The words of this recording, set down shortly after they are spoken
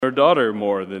or daughter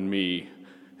more than me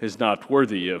is not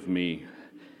worthy of me.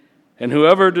 And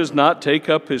whoever does not take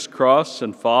up his cross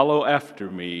and follow after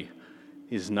me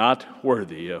is not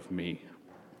worthy of me.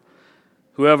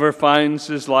 Whoever finds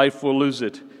his life will lose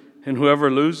it, and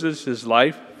whoever loses his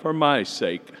life for my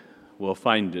sake will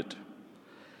find it.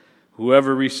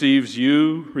 Whoever receives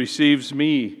you receives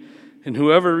me, and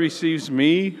whoever receives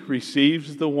me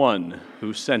receives the one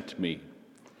who sent me.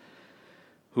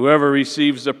 Whoever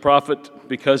receives a prophet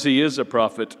because he is a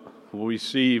prophet will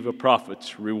receive a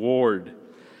prophet's reward.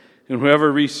 And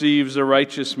whoever receives a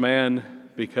righteous man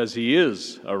because he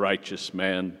is a righteous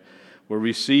man will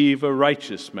receive a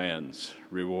righteous man's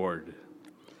reward.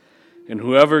 And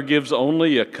whoever gives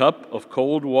only a cup of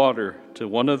cold water to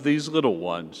one of these little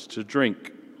ones to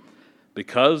drink,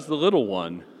 because the little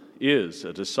one is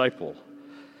a disciple,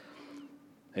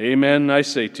 amen, I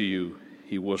say to you,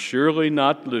 he will surely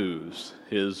not lose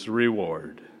his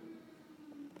reward.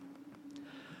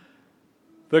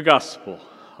 The Gospel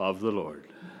of the Lord.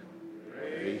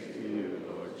 Praise to you,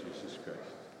 Lord Jesus Christ.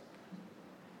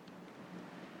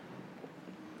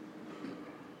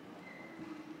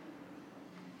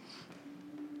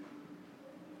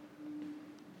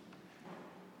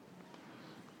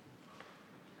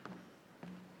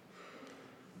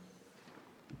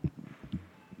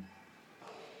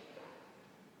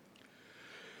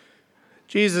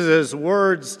 Jesus'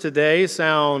 words today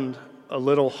sound a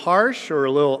little harsh or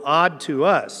a little odd to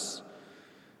us,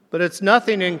 but it's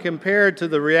nothing in compared to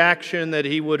the reaction that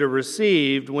he would have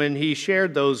received when he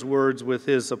shared those words with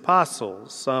his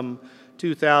apostles some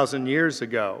 2,000 years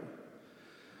ago.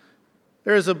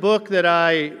 There's a book that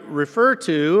I refer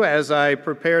to as I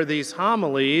prepare these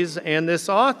homilies, and this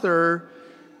author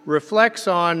reflects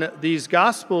on these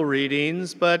gospel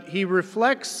readings, but he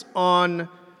reflects on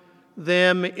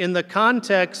them in the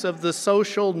context of the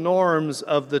social norms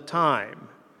of the time.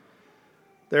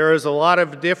 There's a lot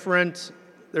of differences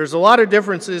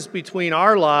between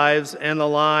our lives and the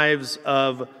lives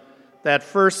of that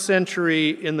first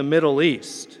century in the Middle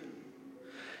East.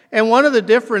 And one of the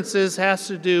differences has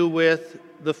to do with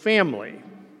the family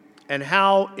and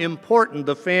how important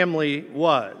the family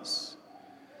was.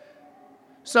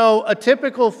 So a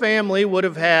typical family would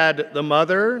have had the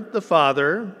mother, the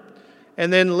father,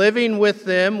 and then living with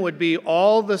them would be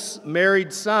all the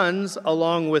married sons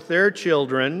along with their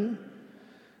children.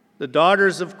 The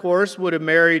daughters, of course, would have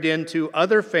married into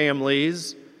other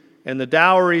families, and the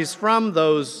dowries from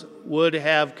those would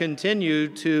have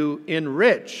continued to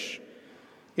enrich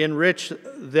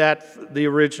the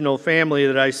original family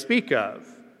that I speak of.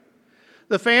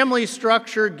 The family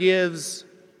structure gives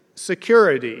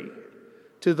security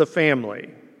to the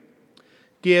family,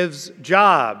 gives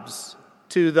jobs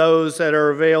to those that are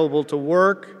available to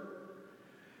work,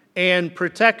 and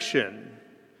protection,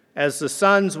 as the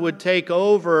sons would take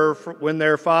over when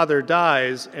their father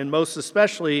dies, and most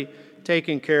especially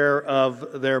taking care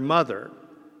of their mother.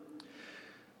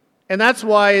 And that's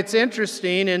why it's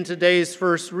interesting in today's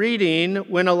first reading,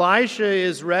 when Elisha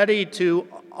is ready to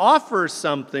offer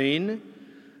something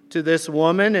to this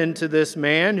woman and to this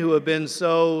man who have been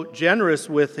so generous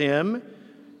with him,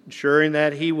 ensuring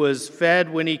that he was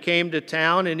fed when he came to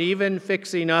town and even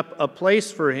fixing up a place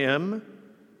for him.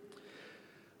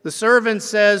 The servant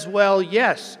says, well,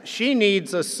 yes, she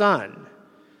needs a son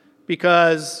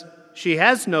because she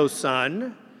has no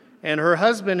son and her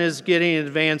husband is getting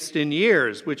advanced in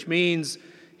years, which means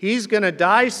he's going to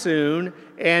die soon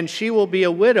and she will be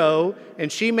a widow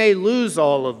and she may lose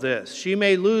all of this. She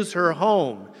may lose her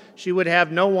home. She would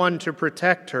have no one to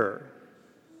protect her.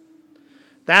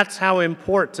 That's how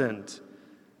important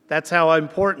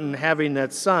having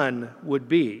that son would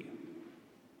be.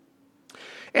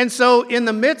 And so in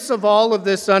the midst of all of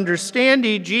this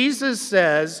understanding, Jesus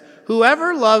says,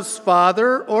 whoever loves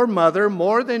father or mother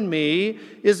more than me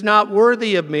is not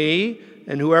worthy of me,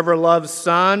 and whoever loves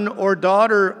son or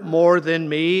daughter more than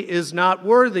me is not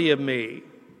worthy of me.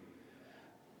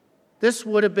 This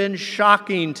would have been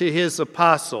shocking to his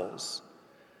apostles.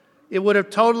 It would have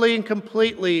totally and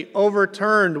completely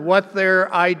overturned what their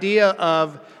idea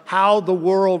of how the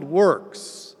world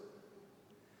works.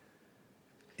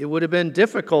 It would have been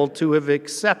difficult to have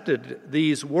accepted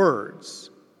these words.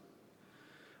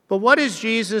 But what is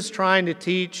Jesus trying to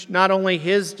teach not only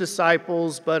his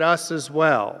disciples, but us as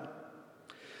well?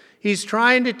 He's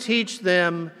trying to teach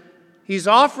them, he's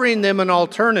offering them an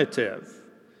alternative.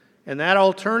 And that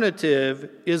alternative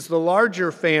is the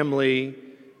larger family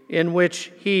in which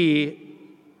the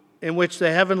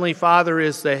Heavenly Father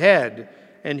is the head,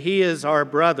 and he is our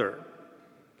brother.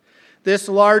 This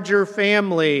larger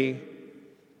family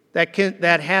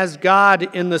that has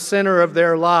God in the center of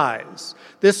their lives.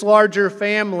 this larger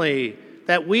family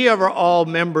that we are all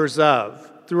members of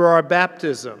through our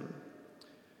baptism.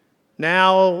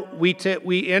 Now we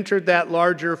entered that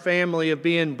larger family of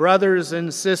being brothers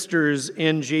and sisters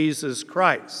in Jesus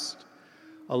Christ,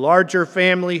 a larger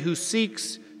family who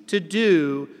seeks to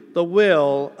do the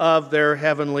will of their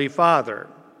Heavenly Father.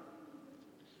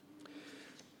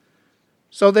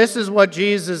 So this is what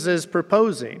Jesus is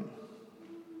proposing.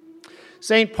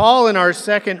 St. Paul in our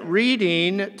second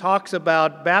reading talks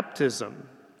about baptism.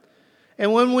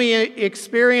 And when we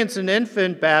experience an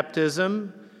infant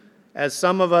baptism, as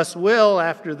some of us will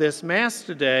after this Mass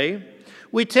today,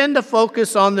 we tend to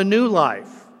focus on the new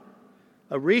life.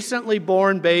 A recently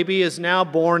born baby is now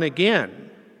born again.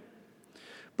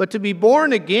 But to be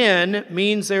born again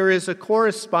means there is a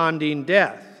corresponding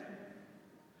death.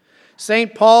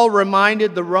 St. Paul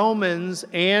reminded the Romans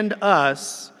and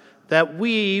us that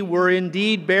we were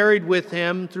indeed buried with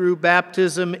him through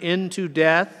baptism into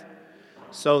death,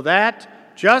 so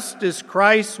that just as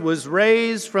Christ was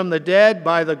raised from the dead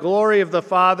by the glory of the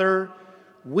Father,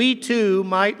 we too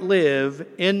might live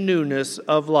in newness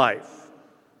of life.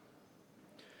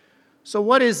 So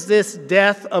what is this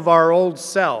death of our old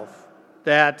self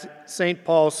that St.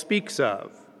 Paul speaks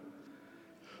of?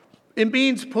 It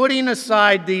means putting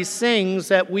aside these things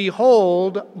that we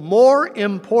hold more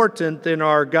important than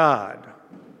our God.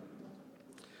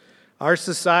 Our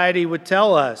society would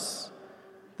tell us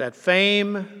that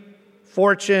fame,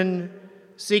 fortune,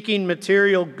 seeking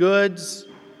material goods,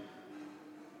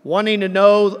 wanting to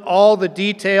know all the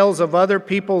details of other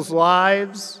people's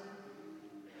lives,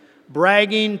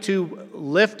 bragging to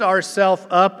lift ourselves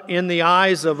up in the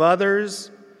eyes of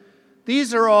others,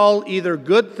 these are all either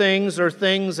good things or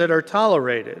things that are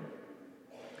tolerated.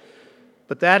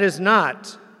 But that is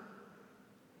not.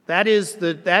 That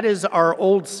is our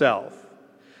old self.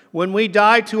 When we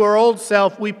die to our old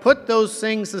self, we put those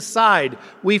things aside.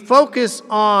 We focus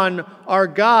on our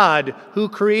God who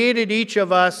created each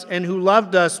of us and who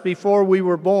loved us before we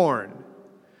were born.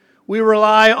 We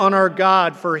rely on our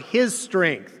God for His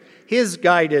strength, His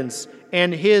guidance,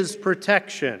 and His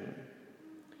protection.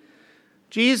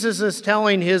 Jesus is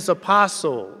telling His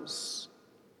apostles,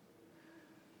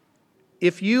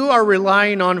 if you are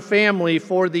relying on family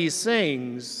for these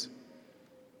things,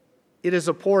 it is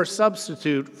a poor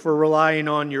substitute for relying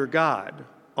on your God,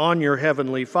 on your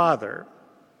Heavenly Father.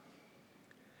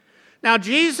 Now,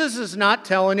 Jesus is not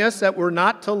telling us that we're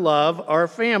not to love our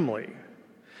family,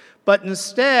 but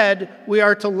instead we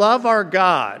are to love our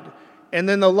God, and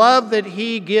then the love that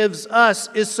He gives us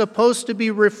is supposed to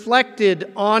be reflected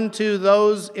onto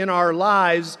those in our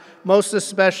lives, most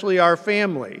especially our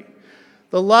family.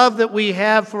 The love that we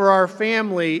have for our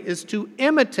family is to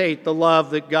imitate the love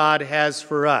that God has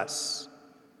for us.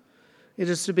 It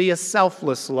is to be a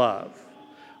selfless love,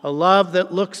 a love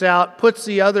that looks out, puts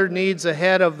the other needs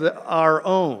ahead of our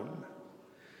own,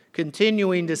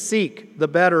 continuing to seek the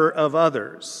better of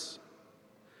others.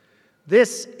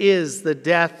 This is the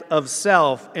death of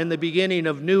self and the beginning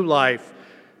of new life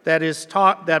that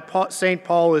St.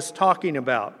 Paul is talking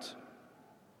about.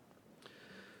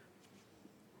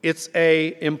 It's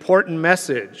an important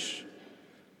message,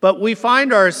 but we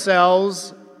find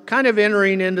ourselves kind of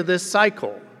entering into this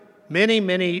cycle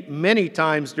many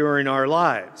times during our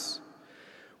lives,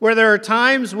 where there are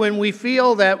times when we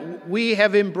feel that we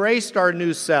have embraced our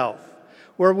new self,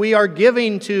 where we are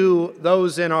giving to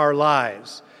those in our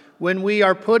lives, when we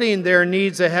are putting their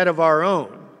needs ahead of our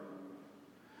own.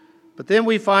 But then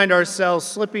we find ourselves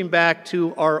slipping back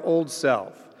to our old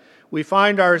self. We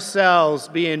find ourselves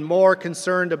being more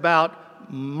concerned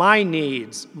about my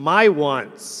needs, my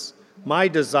wants, my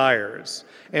desires,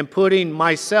 and putting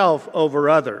myself over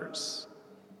others.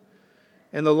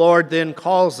 And the Lord then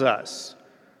calls us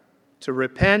to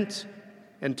repent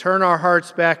and turn our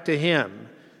hearts back to Him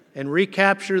and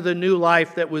recapture the new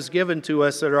life that was given to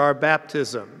us at our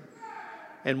baptism.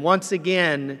 And once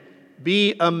again,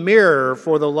 be a mirror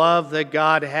for the love that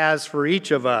God has for each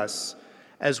of us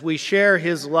as we share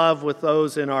His love with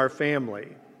those in our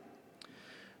family.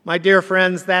 My dear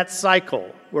friends, that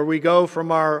cycle where we go from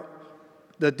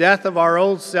the death of our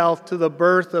old self to the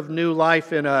birth of new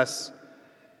life in us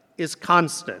is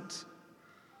constant,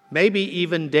 maybe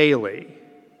even daily.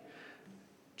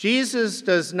 Jesus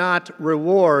does not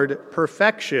reward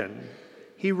perfection.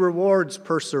 He rewards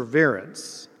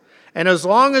perseverance. And as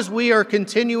long as we are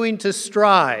continuing to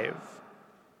strive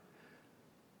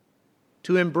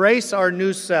to embrace our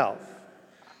new self,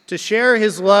 to share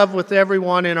His love with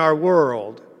everyone in our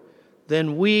world,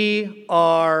 then we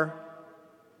are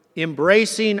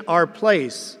embracing our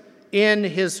place in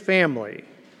His family,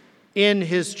 in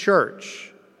His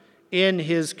church, in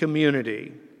his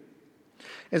community.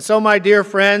 And so, my dear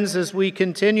friends, as we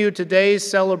continue today's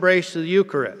celebration of the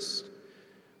Eucharist,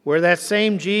 where that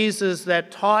same Jesus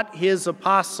that taught his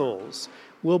apostles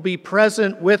will be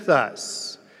present with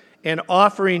us and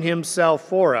offering himself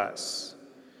for us,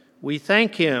 we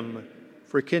thank him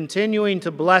for continuing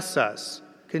to bless us,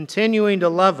 continuing to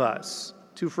love us,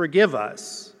 to forgive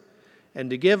us, and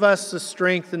to give us the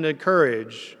strength and the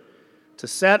courage to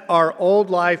set our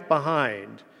old life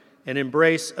behind and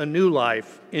embrace a new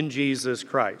life in Jesus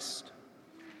Christ.